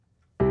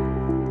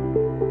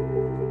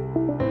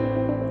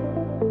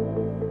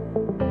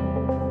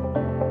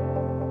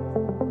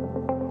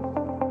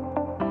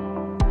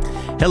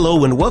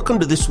Hello and welcome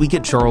to This Week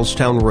at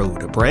Charlestown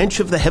Road, a branch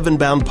of the Heaven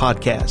Bound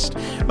podcast.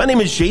 My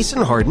name is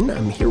Jason Harden.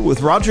 I'm here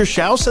with Roger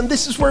Schaus, and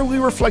this is where we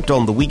reflect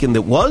on the weekend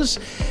that was.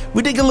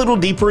 We dig a little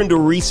deeper into a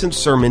recent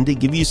sermon to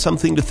give you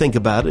something to think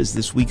about as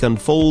this week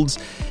unfolds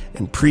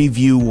and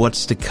preview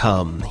what's to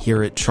come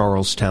here at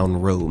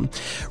Charlestown Road.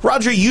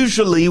 Roger,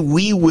 usually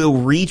we will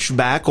reach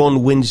back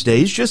on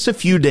Wednesdays, just a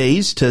few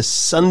days to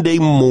Sunday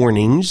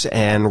mornings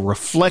and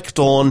reflect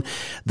on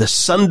the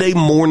Sunday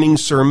morning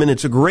sermon.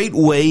 It's a great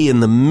way in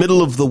the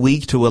middle of the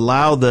week to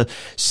allow the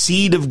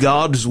seed of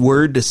God's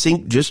Word to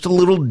sink just a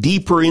little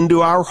deeper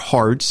into our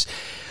hearts.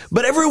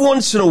 But every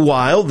once in a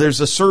while,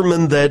 there's a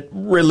sermon that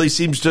really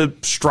seems to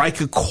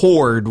strike a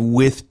chord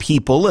with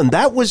people, and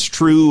that was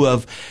true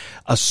of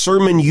a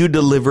sermon you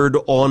delivered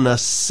on a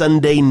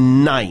Sunday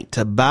night.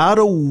 About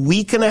a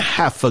week and a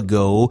half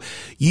ago,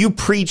 you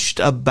preached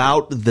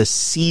about the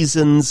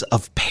seasons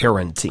of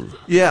parenting.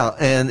 Yeah,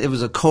 and it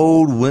was a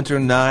cold winter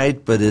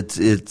night, but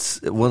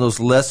it's one of those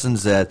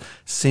lessons that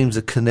seems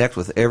to connect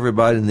with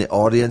everybody in the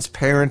audience.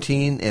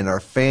 Parenting and our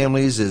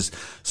families is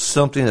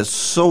something that's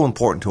so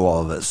important to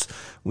all of us.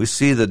 We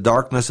see the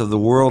darkness of the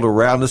world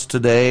around us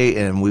today,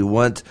 and we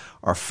want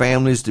our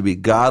families to be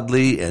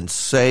godly and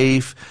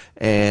safe,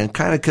 and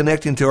kind of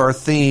connecting to our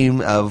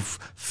theme of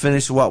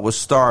finish what was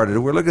started.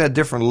 We're looking at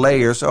different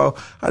layers, so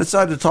I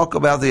decided to talk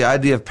about the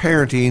idea of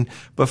parenting,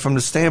 but from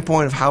the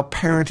standpoint of how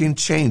parenting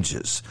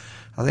changes.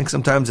 I think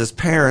sometimes as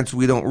parents,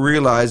 we don't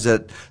realize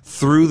that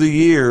through the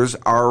years,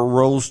 our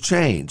roles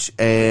change.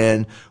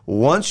 And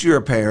once you're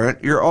a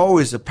parent, you're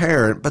always a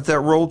parent, but that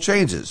role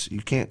changes.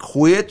 You can't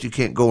quit, you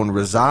can't go and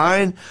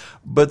resign,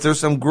 but there's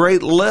some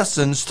great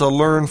lessons to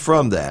learn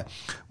from that.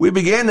 We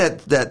began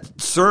that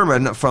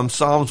sermon from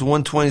Psalms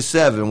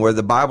 127, where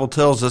the Bible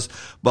tells us,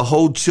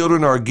 "Behold,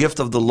 children are a gift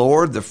of the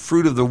Lord. The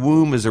fruit of the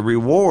womb is a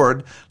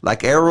reward.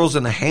 Like arrows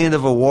in the hand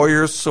of a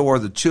warrior, so are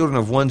the children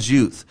of one's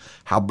youth.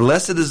 How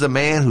blessed is the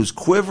man whose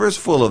quiver is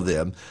full of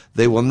them.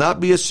 They will not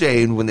be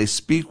ashamed when they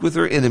speak with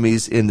their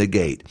enemies in the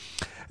gate."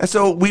 And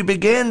so we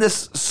began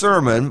this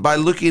sermon by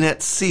looking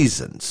at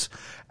seasons.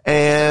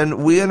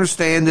 And we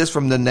understand this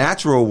from the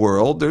natural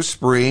world. There's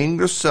spring,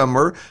 there's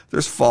summer,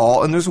 there's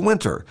fall, and there's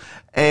winter.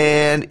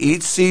 And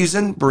each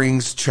season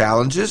brings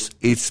challenges.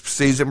 Each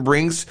season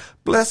brings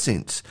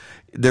blessings.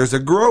 There's a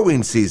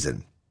growing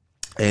season.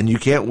 And you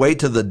can't wait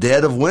till the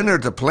dead of winter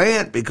to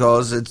plant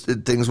because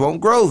things won't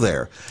grow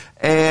there.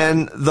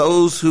 And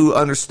those who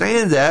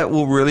understand that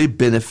will really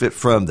benefit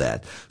from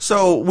that.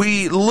 So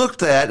we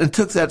looked at and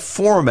took that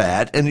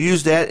format and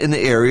used that in the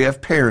area of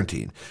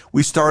parenting.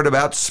 We start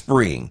about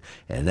spring,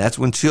 and that's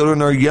when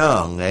children are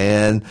young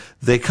and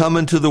they come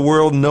into the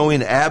world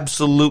knowing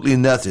absolutely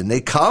nothing. They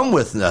come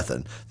with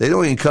nothing. They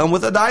don't even come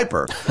with a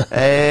diaper.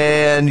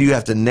 And you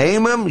have to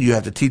name them, you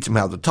have to teach them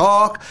how to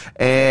talk,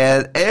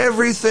 and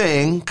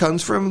everything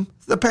comes from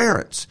the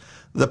parents.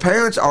 The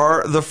parents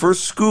are the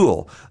first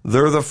school.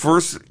 They're the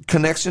first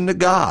connection to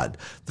God,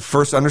 the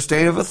first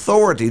understanding of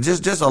authority,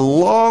 just a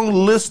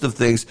long list of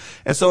things.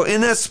 And so in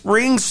that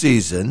spring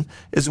season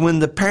is when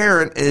the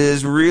parent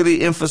is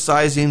really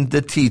emphasizing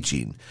the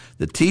teaching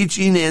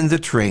and the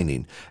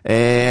training,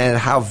 and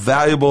how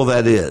valuable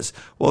that is.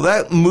 Well,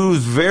 that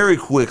moves very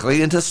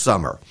quickly into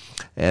summer.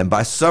 And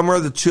by summer,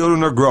 the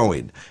children are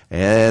growing.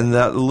 And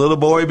that little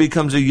boy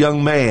becomes a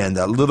young man.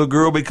 That little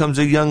girl becomes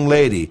a young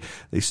lady.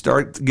 They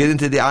start to get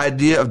into the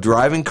idea of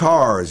driving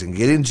cars and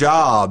getting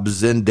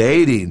jobs and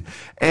dating.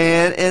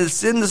 And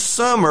it's in the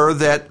summer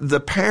that the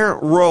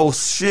parent role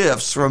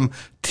shifts from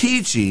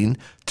teaching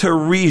to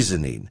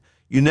reasoning.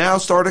 You now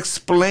start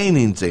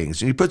explaining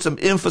things, and you put some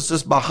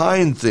emphasis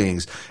behind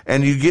things,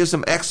 and you give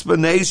some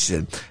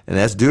explanation. And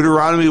as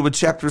Deuteronomy with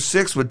chapter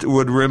 6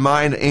 would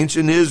remind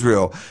ancient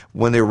Israel,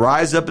 when they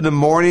rise up in the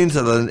morning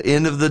to the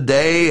end of the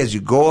day, as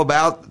you go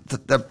about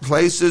the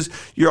places,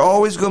 you're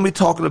always going to be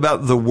talking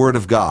about the Word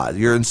of God.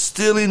 You're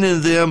instilling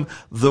in them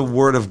the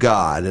Word of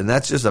God, and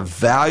that's just a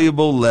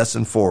valuable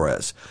lesson for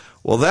us.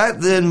 Well,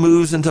 that then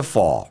moves into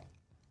fall.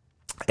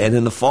 And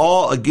in the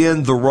fall,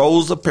 again, the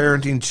roles of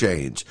parenting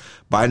change.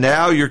 By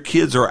now, your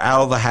kids are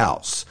out of the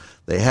house.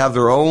 They have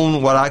their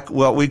own,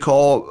 what we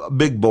call a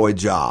big boy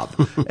job.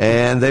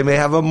 And they may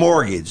have a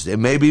mortgage. They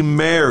may be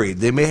married.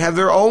 They may have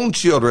their own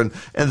children.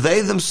 And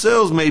they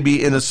themselves may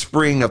be in a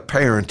spring of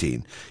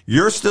parenting.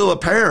 You're still a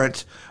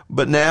parent,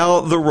 but now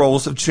the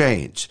roles have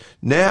changed.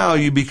 Now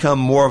you become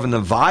more of an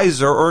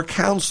advisor or a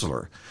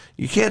counselor.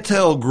 You can't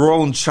tell a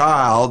grown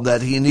child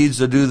that he needs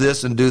to do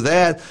this and do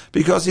that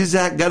because he's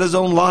got his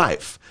own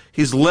life.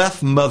 He's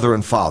left mother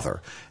and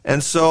father.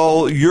 And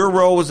so your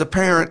role as a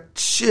parent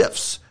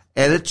shifts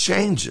and it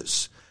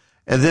changes.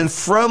 And then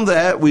from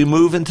that, we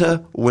move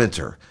into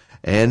winter.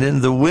 And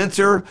in the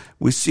winter,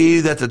 we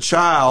see that the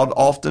child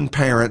often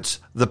parents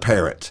the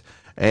parent.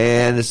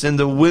 And it's in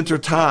the winter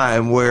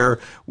time where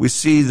we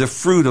see the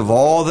fruit of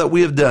all that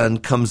we have done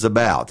comes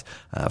about.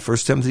 1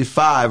 Timothy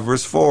 5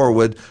 verse 4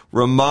 would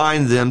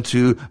remind them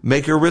to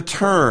make a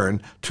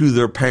return to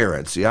their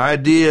parents. The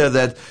idea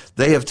that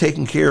they have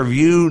taken care of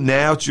you,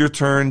 now it's your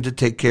turn to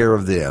take care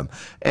of them.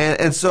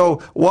 And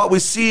so what we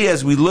see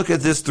as we look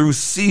at this through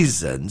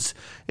seasons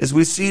is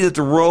we see that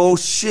the role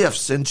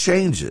shifts and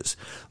changes.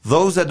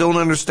 Those that don't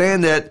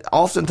understand that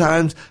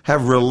oftentimes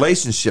have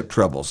relationship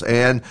troubles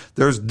and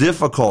there's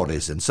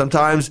difficulties. And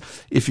sometimes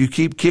if you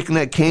keep kicking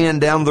that can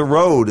down the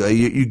road,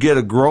 you get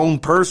a grown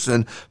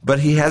person, but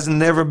he has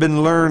never been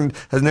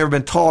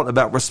taught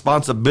about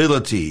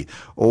responsibility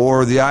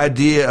or the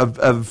idea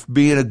of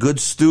being a good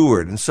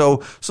steward. And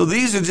so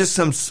these are just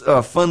some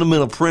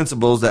fundamental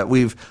principles that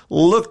we've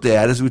looked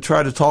at as we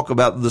try to talk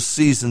about the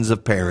seasons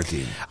of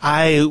parenting.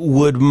 I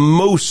would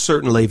most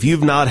certainly, if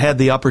you've not had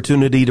the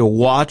opportunity to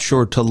watch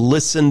or to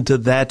listen to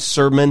that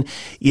sermon,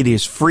 it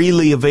is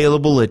freely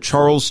available at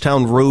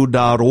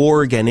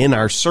charlestownroad.org and in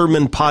our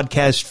sermon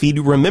podcast feed.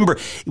 Remember,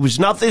 it was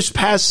not this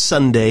past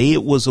Sunday,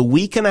 it was a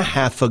week and a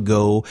half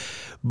ago,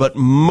 but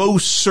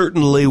most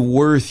certainly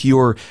worth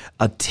your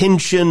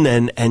attention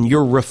and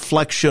your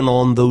reflection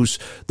on those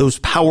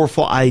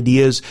powerful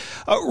ideas.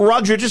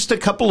 Roger, just a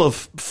couple of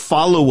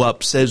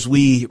follow-ups as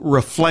we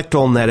reflect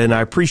on that, and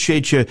I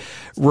appreciate you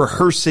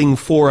rehearsing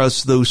for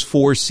us those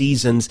 4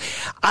 seasons.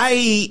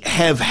 I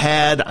have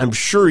had, I'm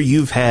sure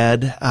you've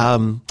had,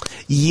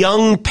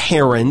 young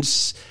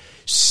parents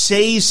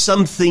say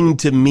something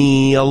to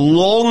me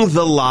along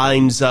the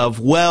lines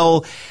of,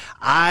 well,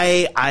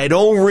 I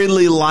don't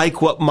really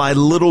like what my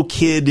little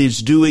kid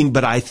is doing,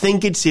 but I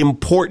think it's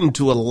important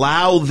to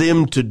allow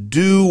them to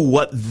do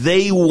what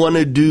they want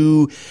to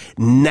do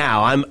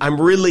now. I'm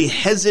really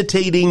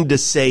hesitating to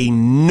say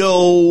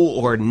no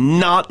or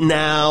not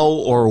now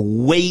or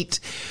wait.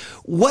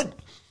 What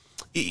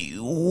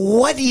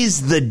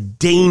is the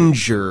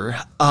danger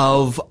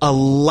of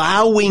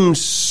allowing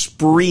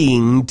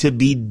spring to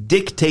be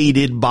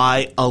dictated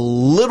by a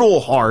little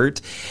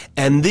heart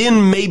and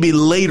then maybe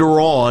later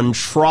on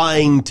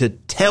trying to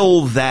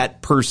tell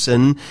that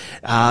person,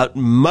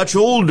 much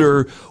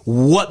older,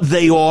 what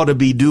they ought to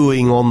be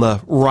doing on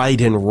the right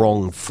and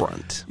wrong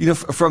front? You know,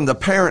 from the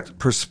parent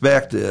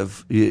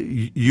perspective,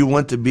 you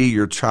want to be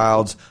your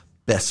child's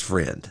best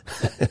friend.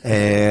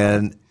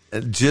 And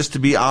just to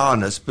be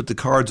honest, put the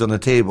cards on the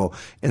table.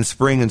 In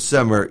spring and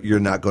summer, you're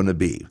not going to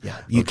be. Yeah,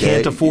 you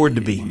can't afford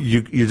to be.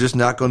 You're just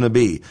not going to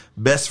be.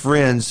 Best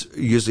friends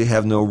usually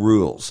have no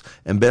rules,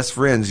 and best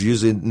friends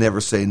usually never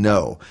say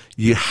no.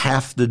 You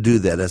have to do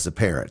that as a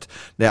parent.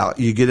 Now,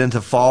 you get into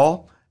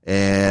fall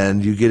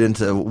and you get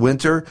into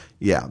winter,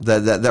 yeah,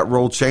 that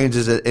role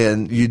changes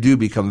and you do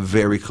become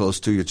very close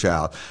to your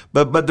child.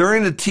 But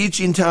during the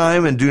teaching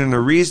time and during the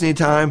reasoning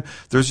time,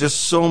 there's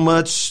just so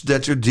much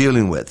that you're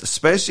dealing with,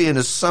 especially in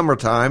the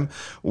summertime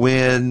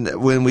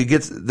when we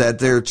get that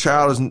their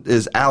child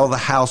is out of the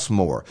house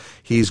more.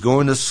 He's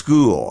going to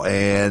school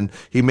and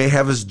he may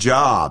have his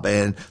job,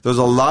 and there's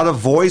a lot of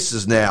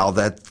voices now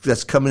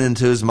that's coming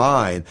into his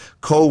mind,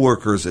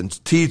 coworkers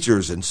and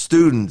teachers and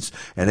students,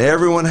 and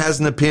everyone has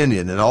an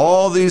opinion and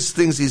all these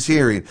things he's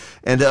hearing.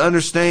 And to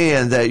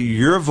understand that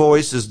your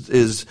voice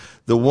is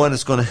the one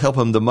that's going to help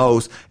him the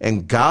most,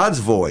 and God's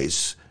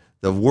voice,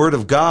 the Word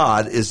of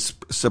God, is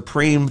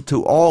supreme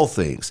to all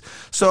things.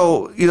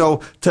 So,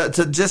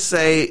 to just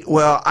say,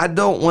 well, I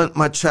don't want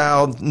my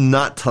child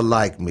not to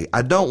like me.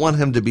 I don't want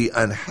him to be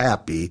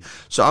unhappy,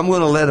 so I'm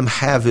going to let him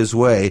have his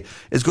way.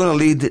 It's going to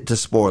lead to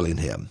spoiling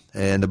him.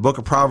 And the book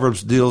of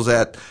Proverbs deals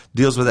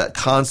with that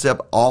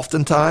concept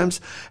oftentimes.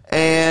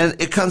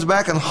 And it comes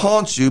back and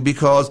haunts you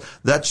because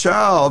that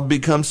child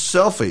becomes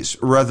selfish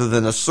rather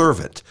than a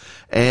servant.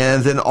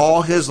 And then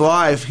all his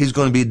life, he's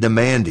going to be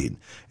demanding.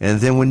 And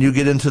then when you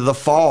get into the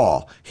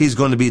fall, he's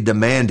going to be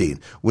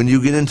demanding. When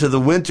you get into the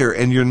winter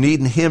and you're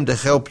needing him to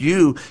help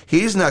you,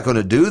 he's not going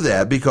to do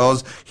that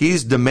because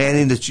he's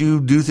demanding that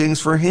you do things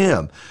for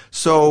him.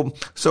 So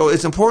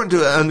it's important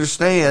to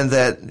understand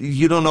that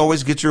you don't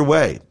always get your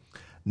way.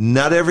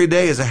 Not every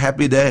day is a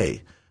happy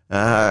day.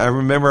 I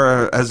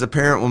remember as a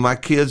parent when my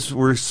kids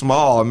were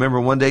small, I remember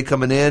one day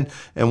coming in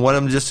and one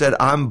of them just said,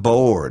 "I'm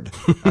bored."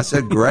 I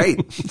said, "Great.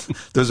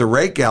 There's a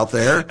rake out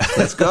there.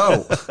 Let's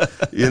go."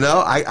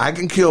 I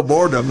can kill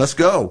boredom. Let's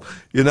go.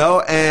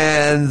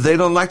 And they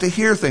don't like to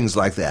hear things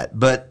like that.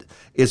 But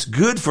it's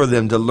good for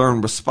them to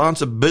learn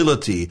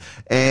responsibility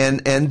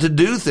and to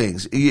do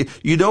things.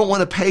 You don't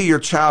want to pay your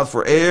child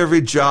for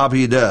every job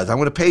he does. I'm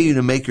going to pay you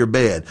to make your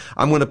bed.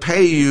 I'm going to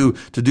pay you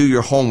to do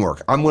your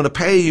homework. I'm going to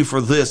pay you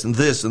for this and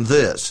this and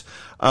this.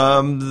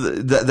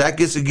 That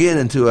gets again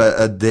into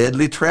a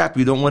deadly trap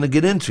you don't want to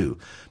get into.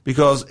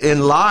 Because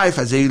in life,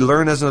 as you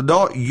learn as an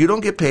adult, you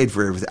don't get paid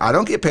for everything. I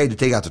don't get paid to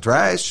take out the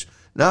trash.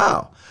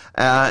 No.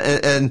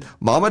 And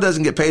mama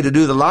doesn't get paid to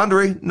do the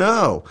laundry.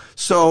 No.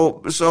 So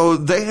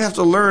they have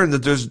to learn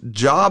that there's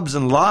jobs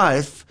in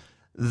life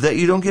that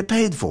you don't get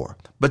paid for.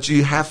 but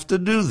you have to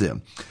do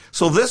them.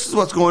 So this is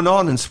what's going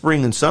on in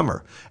spring and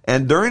summer.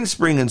 And during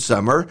spring and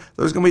summer,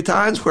 there's going to be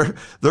times where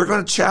they're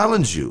going to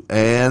challenge you,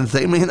 and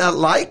they may not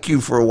like you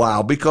for a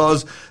while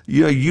because,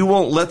 you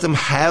won't let them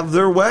have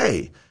their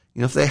way.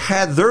 If they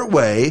had their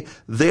way,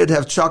 they'd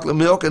have chocolate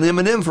milk and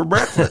M&M for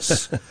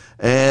breakfast.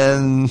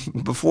 And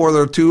before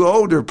they're too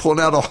old, they're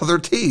pulling out all their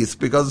teeth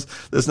because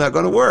that's not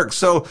going to work.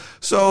 So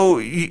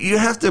you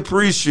have to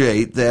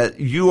appreciate that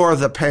you are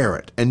the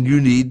parent and you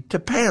need to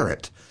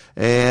parent.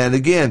 And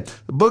again,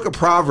 the book of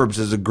Proverbs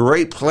is a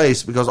great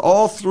place because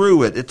all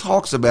through it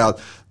talks about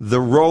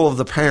the role of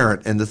the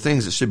parent and the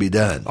things that should be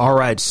done. All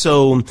right.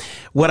 So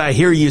what I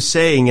hear you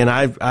saying, and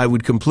I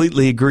would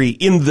completely agree,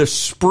 in the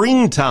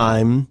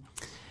springtime,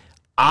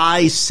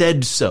 I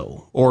said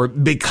so, or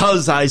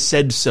because I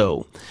said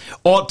so,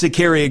 ought to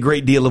carry a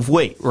great deal of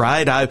weight,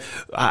 right?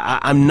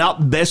 I'm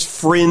not best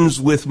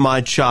friends with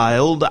my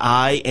child.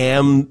 I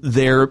am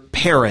their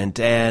parent,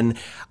 and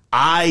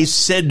I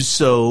said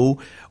so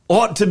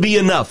ought to be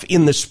enough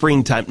in the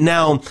springtime.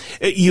 Now,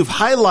 you've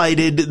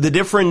highlighted the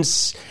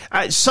difference,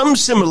 some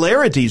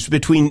similarities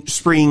between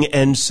spring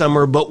and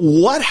summer, but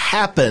what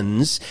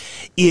happens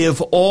if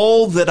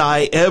all that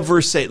I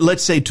ever say,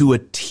 let's say to a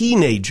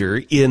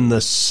teenager in the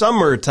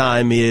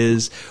summertime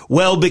is,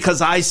 well,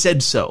 because I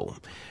said so?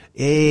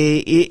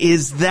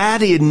 Is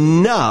that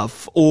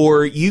enough?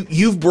 Or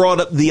you've brought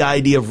up the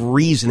idea of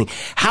reasoning.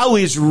 How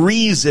is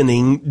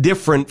reasoning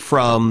different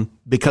from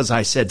because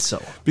I said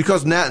so?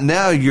 Because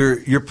now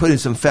you're putting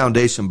some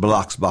foundation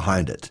blocks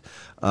behind it.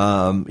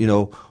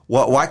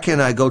 Why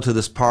can't I go to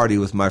this party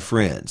with my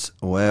friends?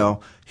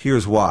 Well,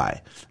 here's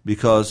why.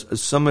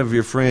 Because some of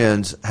your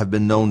friends have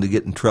been known to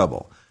get in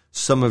trouble.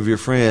 Some of your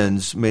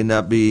friends may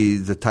not be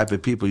the type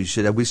of people you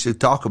should have. We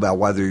should talk about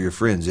why they're your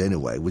friends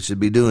anyway. We should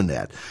be doing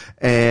that.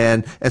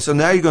 And so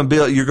now you're going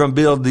to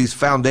build these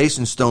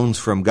foundation stones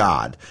from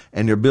God,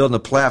 and you're building a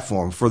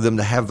platform for them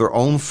to have their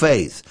own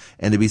faith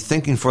and to be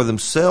thinking for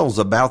themselves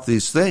about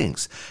these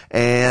things.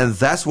 And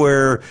that's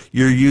where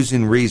you're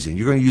using reason.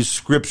 You're going to use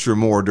scripture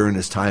more during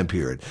this time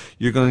period.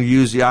 You're going to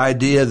use the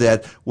idea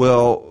that,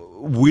 well,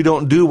 we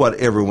don't do what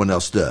everyone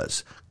else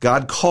does.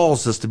 God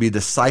calls us to be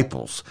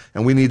disciples,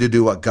 and we need to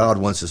do what God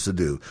wants us to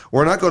do.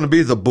 We're not going to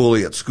be the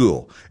bully at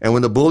school. And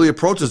when the bully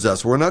approaches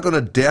us, we're not going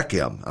to deck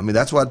him. I mean,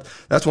 that's what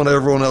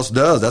everyone else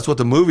does. That's what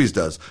the movies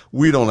does.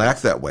 We don't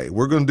act that way.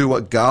 We're going to do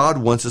what God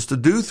wants us to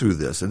do through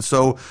this. And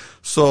so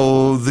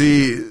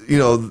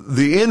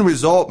the end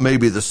result may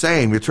be the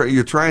same.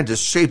 You're trying to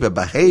shape a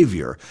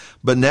behavior,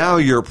 but now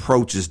your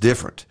approach is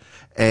different.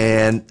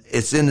 And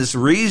it's in this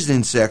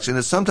reasoning section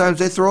that sometimes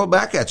they throw it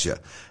back at you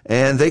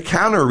and they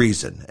counter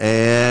reason.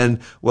 And,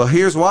 well,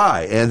 here's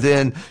why. And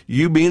then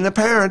you being the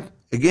parent,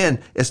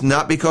 again, it's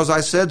not because I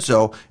said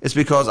so. It's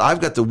because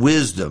I've got the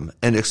wisdom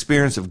and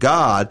experience of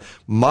God.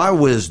 My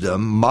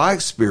wisdom, my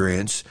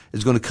experience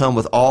is going to come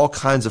with all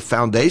kinds of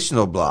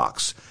foundational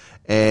blocks.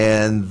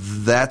 And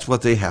that's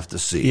what they have to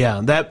see.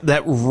 Yeah,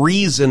 that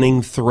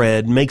reasoning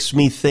thread makes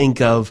me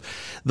think of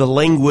the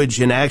language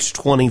in Acts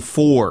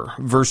 24,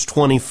 verse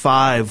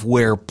 25,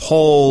 where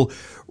Paul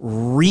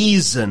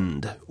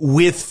reasoned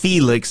with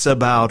Felix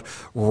about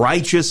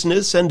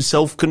righteousness and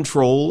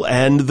self-control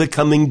and the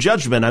coming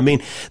judgment. I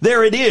mean,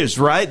 there it is,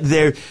 right?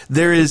 There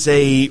is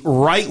a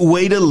right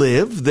way to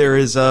live. There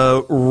is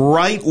a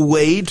right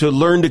way to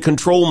learn to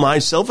control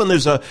myself. And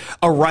there's a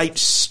right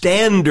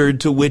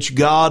standard to which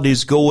God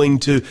is going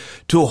to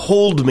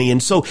hold me.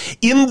 And so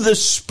in the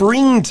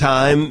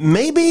springtime,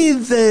 maybe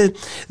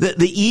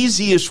the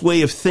easiest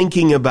way of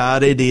thinking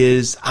about it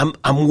is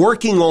I'm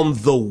working on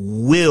the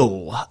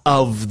will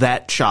of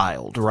that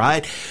child,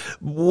 right?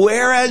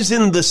 Whereas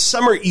in the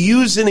summer,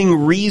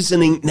 using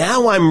reasoning,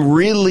 now I'm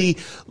really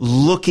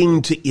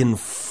looking to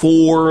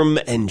inform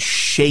and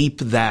shape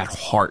that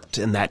heart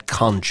and that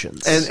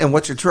conscience. And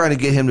what you're trying to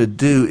get him to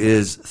do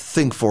is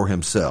think for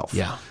himself.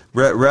 Yeah.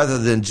 Rather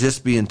than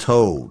just being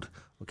told.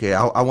 Okay,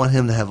 I want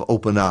him to have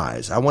open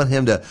eyes. I want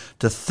him to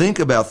think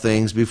about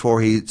things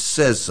before he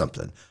says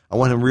something. I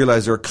want him to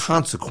realize there are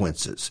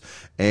consequences.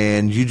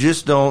 And you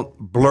just don't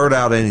blurt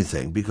out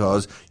anything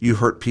because you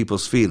hurt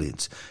people's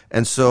feelings.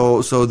 And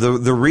so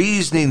the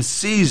reasoning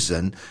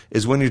season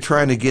is when you're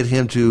trying to get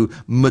him to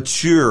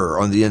mature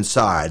on the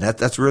inside.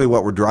 That's really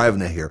what we're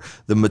driving at here.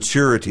 The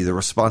maturity, the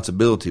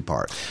responsibility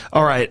part.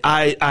 All right.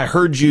 I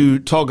heard you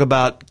talk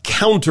about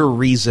counter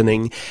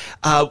reasoning.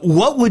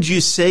 What would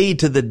you say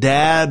to the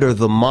dad or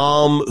the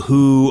mom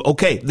who,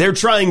 okay, they're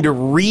trying to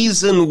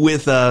reason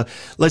with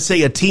let's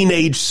say a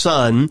teenage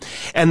son,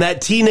 and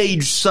that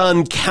teenage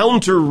son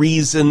counter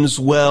reasons,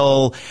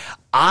 well,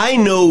 I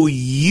know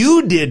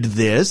you did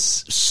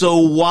this, so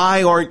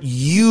why aren't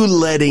you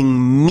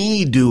letting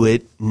me do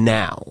it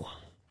now?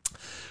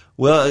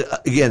 Well,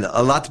 again,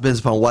 a lot depends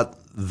upon what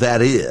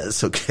that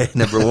is, okay,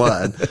 number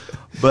one.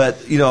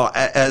 But,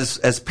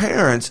 as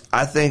parents,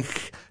 I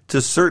think to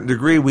a certain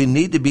degree we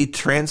need to be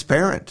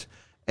transparent.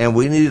 And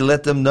we need to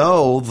let them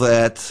know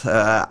that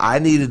I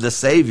needed a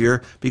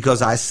Savior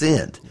because I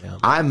sinned. Yeah.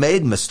 I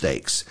made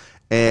mistakes.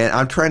 And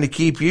I'm trying to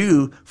keep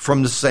you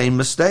from the same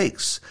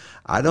mistakes.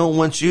 I don't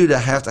want you to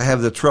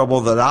have the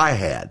trouble that I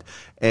had.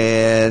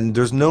 And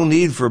there's no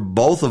need for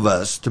both of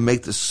us to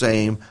make the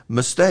same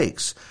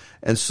mistakes.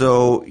 And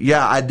so,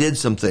 yeah, I did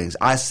some things.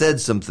 I said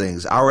some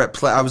things. I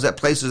was at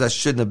places I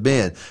shouldn't have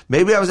been.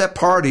 Maybe I was at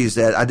parties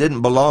that I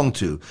didn't belong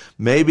to.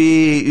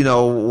 Maybe,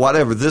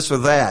 whatever, this or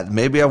that.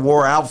 Maybe I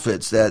wore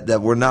outfits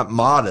that were not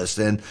modest.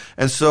 And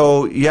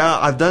so, yeah,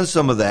 I've done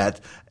some of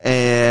that.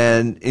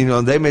 And,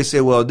 they may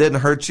say, well, it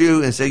didn't hurt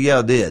you. And say,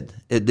 yeah, it did.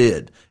 It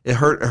did. It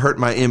hurt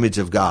my image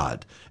of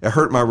God. It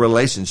hurt my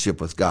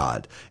relationship with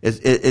God.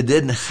 It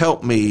didn't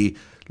help me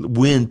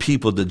win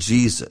people to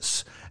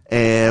Jesus.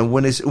 And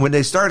when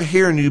they start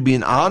hearing you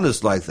being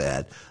honest like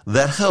that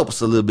helps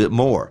a little bit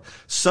more.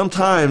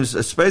 Sometimes,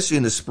 especially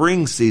in the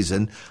spring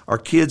season, our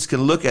kids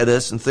can look at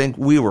us and think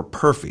we were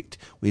perfect.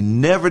 We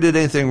never did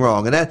anything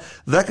wrong. And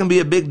that can be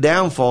a big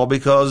downfall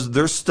because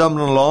they're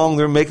stumbling along,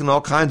 they're making all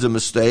kinds of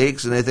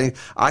mistakes, and they think,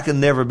 I can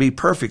never be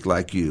perfect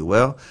like you.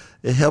 Well,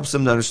 it helps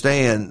them to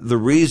understand the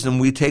reason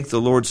we take the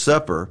Lord's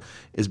Supper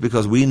is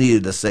because we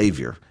needed a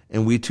Savior,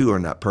 and we too are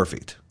not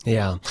perfect.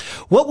 Yeah.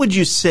 What would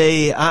you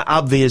say,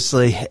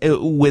 obviously,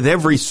 with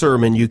every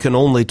sermon, you can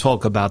only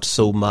talk about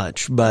so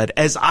much, but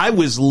as I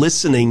was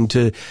listening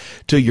to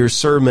your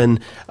sermon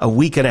a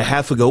week and a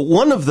half ago,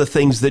 one of the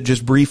things that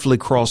just briefly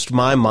crossed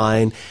my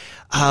mind,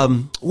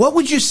 what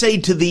would you say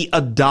to the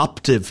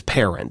adoptive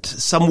parent,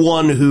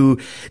 someone who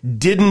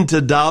didn't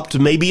adopt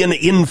maybe an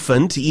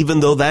infant, even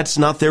though that's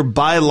not their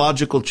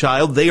biological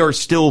child? They are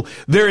still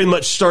very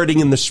much starting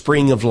in the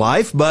spring of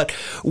life, but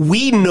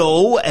we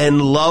know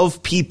and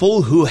love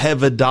people who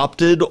have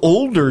adopted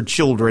older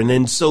children,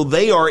 and so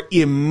they are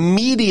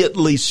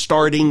immediately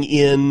starting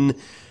in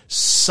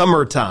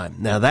summertime.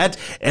 Now that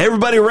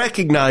everybody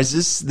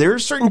recognizes there are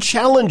certain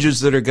challenges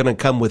that are going to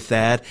come with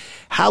that.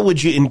 How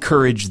would you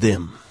encourage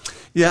them?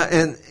 Yeah,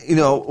 and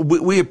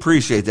we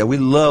appreciate that. We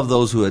love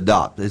those who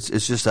adopt.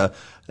 It's just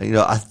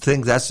I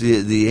think that's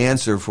the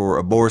answer for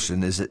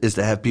abortion is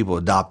to have people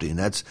adopting.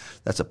 That's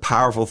a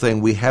powerful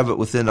thing. We have it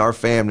within our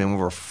family, and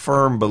we're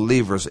firm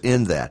believers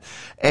in that.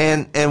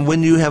 And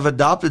when you have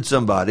adopted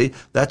somebody,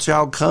 that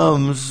child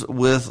comes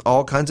with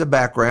all kinds of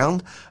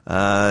background,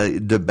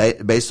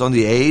 based on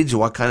the age,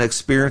 what kind of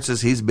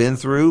experiences he's been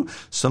through.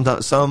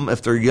 Sometimes,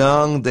 if they're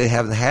young, they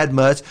haven't had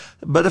much.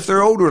 But if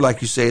they're older,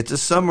 like you say, it's a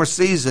summer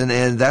season,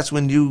 and that's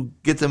when you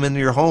get them into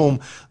your home.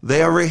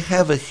 They already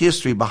have a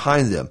history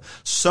behind them.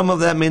 Some of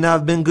that may not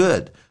have been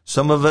good.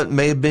 Some of it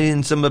may have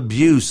been some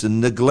abuse and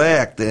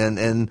neglect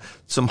and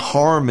some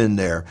harm in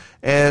there.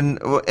 And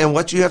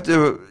what you have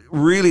to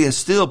really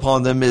instill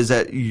upon them is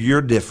that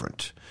you're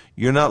different.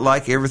 You're not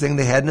like everything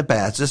they had in the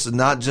past. This is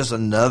not just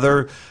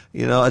another,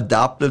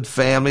 adopted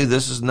family.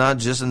 This is not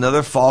just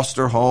another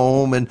foster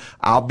home and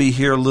I'll be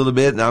here a little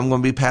bit and I'm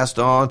going to be passed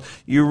on.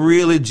 You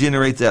really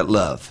generate that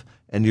love.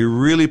 And you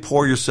really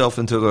pour yourself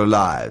into their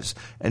lives.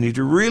 And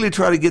you really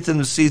try to get them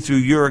to see through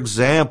your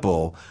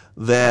example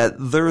that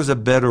there is a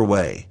better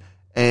way.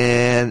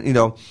 And,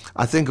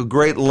 I think a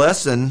great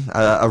lesson,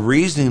 a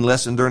reasoning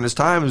lesson during this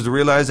time is to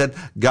realize that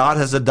God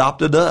has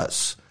adopted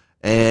us.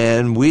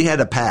 And we had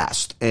a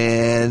past,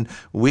 and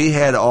we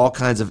had all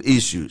kinds of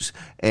issues,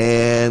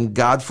 and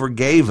God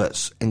forgave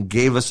us and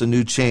gave us a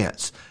new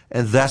chance.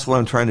 And that's what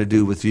I'm trying to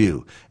do with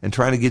you, and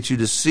trying to get you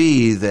to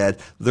see that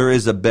there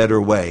is a better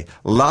way.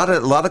 A lot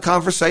of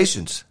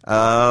conversations,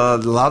 a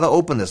lot of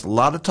openness, a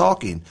lot of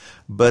talking,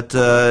 but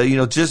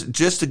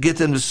just to get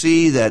them to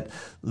see that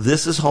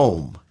this is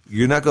home.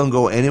 You're not going to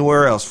go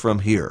anywhere else from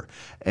here.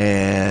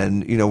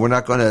 And, we're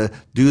not going to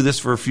do this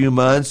for a few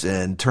months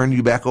and turn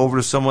you back over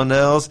to someone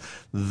else.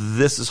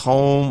 This is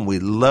home. We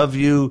love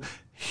you.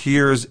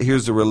 Here's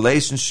the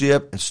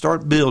relationship, and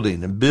start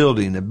building and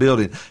building and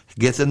building.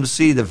 Get them to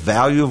see the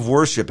value of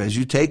worship as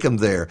you take them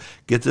there.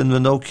 Get them to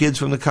know kids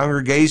from the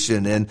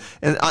congregation. And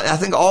I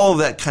think all of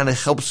that kind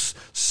of helps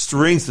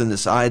strengthen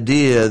this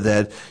idea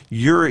that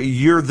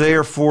you're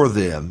there for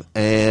them,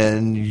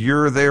 and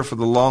you're there for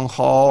the long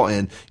haul,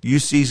 and you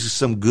see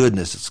some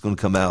goodness that's going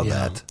to come out of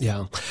that.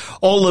 Yeah.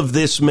 All of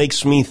this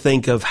makes me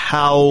think of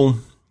how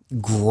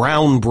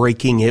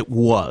groundbreaking it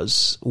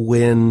was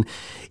when,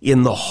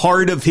 in the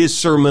heart of his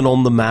Sermon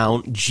on the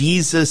Mount,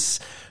 Jesus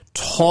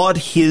taught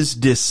his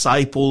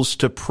disciples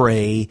to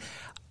pray,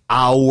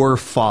 "Our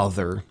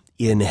Father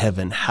in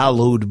heaven,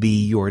 hallowed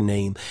be your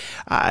name."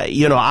 I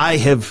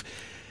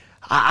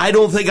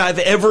don't think I've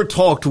ever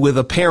talked with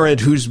a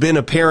parent who's been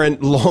a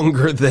parent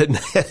longer than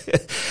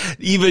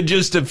even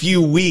just a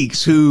few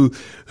weeks who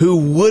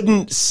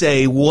wouldn't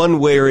say one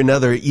way or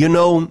another,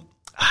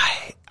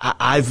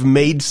 I've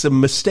made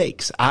some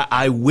mistakes.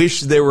 I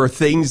wish there were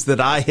things that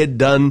I had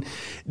done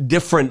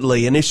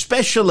differently. And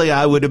especially,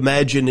 I would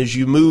imagine, as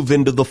you move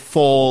into the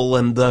fall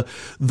and the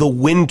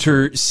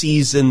winter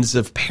seasons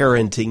of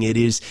parenting, it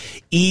is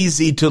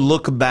easy to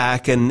look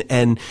back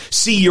and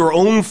see your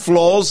own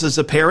flaws as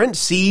a parent,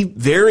 see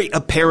very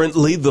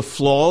apparently the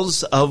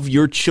flaws of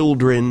your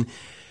children.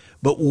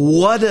 But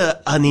what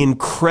an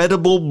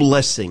incredible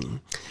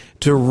blessing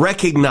to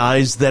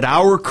recognize that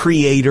our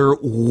Creator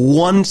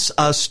wants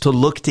us to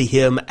look to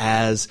Him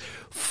as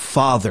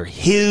Father.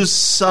 His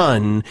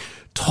Son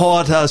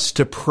taught us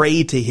to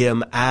pray to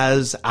Him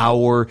as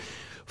our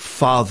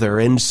Father.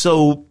 And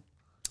so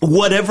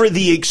whatever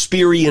the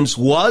experience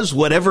was,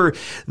 whatever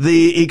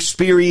the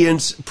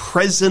experience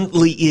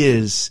presently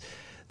is,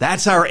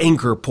 that's our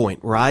anchor point,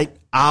 right?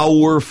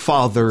 Our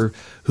Father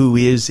who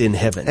is in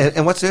heaven.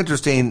 And what's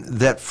interesting,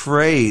 that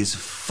phrase,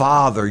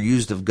 Father,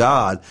 used of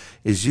God,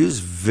 is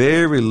used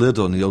very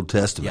little in the Old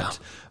Testament.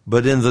 Yeah.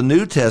 But in the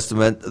New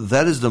Testament,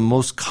 that is the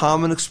most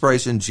common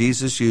expression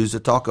Jesus used to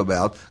talk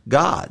about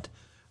God.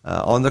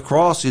 On the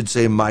cross, he'd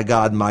say, my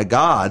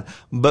God,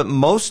 but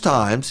most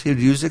times he'd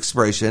use the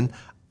expression,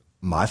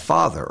 my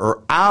Father,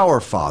 or our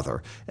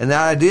Father. And the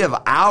idea of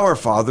our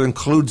Father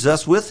includes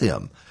us with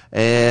him.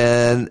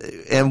 And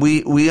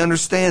we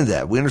understand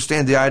that. We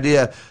understand the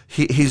idea.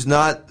 He's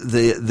not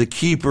the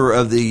keeper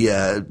of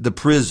the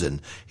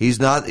prison. He's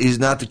not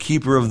the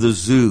keeper of the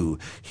zoo.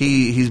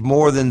 He's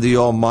more than the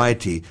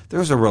Almighty.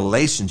 There's a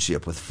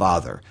relationship with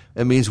Father.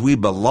 It means we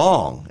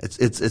belong.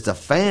 It's a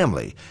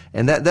family.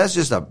 And that's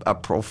just a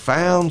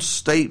profound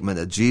statement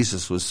that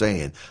Jesus was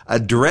saying.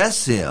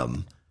 Address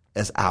him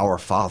as our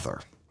Father.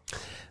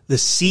 The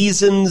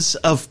Seasons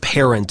of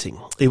Parenting.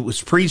 It was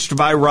preached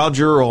by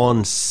Roger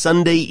on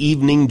Sunday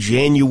evening,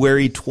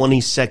 January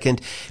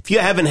 22nd. If you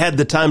haven't had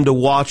the time to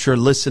watch or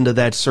listen to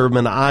that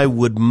sermon, I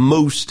would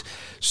most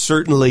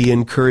certainly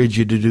encourage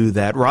you to do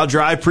that.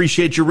 Roger, I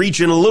appreciate you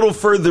reaching a little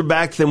further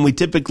back than we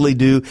typically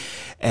do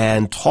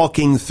and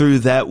talking through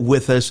that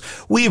with us.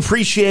 We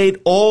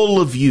appreciate all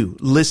of you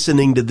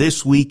listening to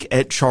This Week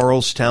at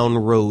Charlestown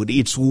Road.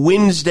 It's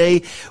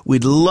Wednesday.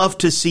 We'd love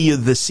to see you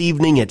this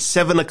evening at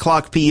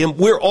 7:00 p.m.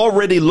 We're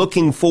already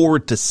looking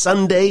forward to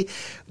Sunday,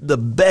 the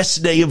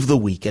best day of the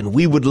week, and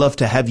we would love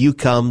to have you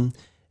come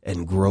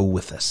and grow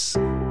with us.